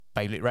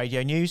Bailiwick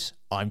Radio News,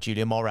 I'm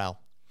Julia Morrell.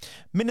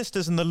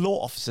 Ministers and the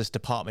Law Officers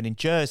Department in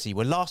Jersey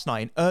were last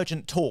night in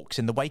urgent talks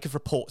in the wake of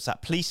reports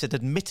that police had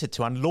admitted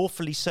to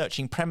unlawfully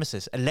searching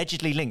premises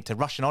allegedly linked to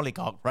Russian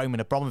oligarch Roman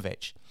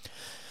Abramovich.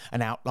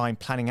 An outline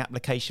planning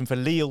application for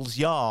Leal's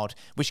Yard,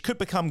 which could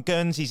become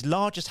Guernsey's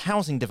largest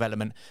housing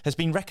development, has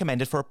been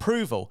recommended for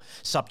approval,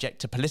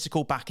 subject to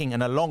political backing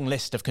and a long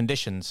list of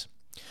conditions.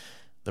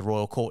 The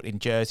Royal Court in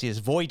Jersey has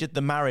voided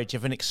the marriage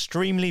of an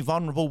extremely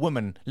vulnerable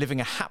woman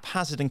living a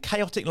haphazard and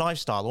chaotic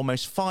lifestyle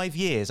almost 5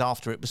 years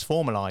after it was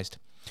formalised.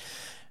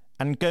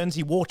 And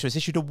Guernsey Water has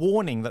issued a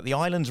warning that the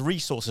island's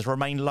resources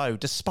remain low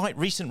despite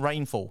recent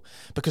rainfall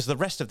because the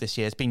rest of this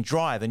year has been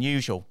drier than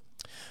usual.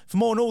 For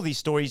more on all these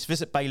stories,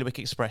 visit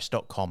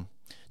bailiwickexpress.com.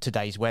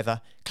 Today's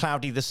weather,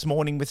 cloudy this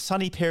morning with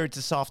sunny periods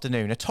this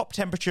afternoon, a top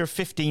temperature of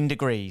 15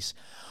 degrees.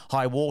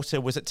 High water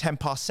was at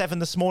 7:10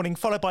 this morning,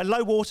 followed by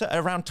low water at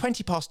around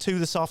 2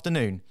 this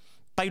afternoon.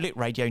 Bailiwick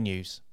Radio News.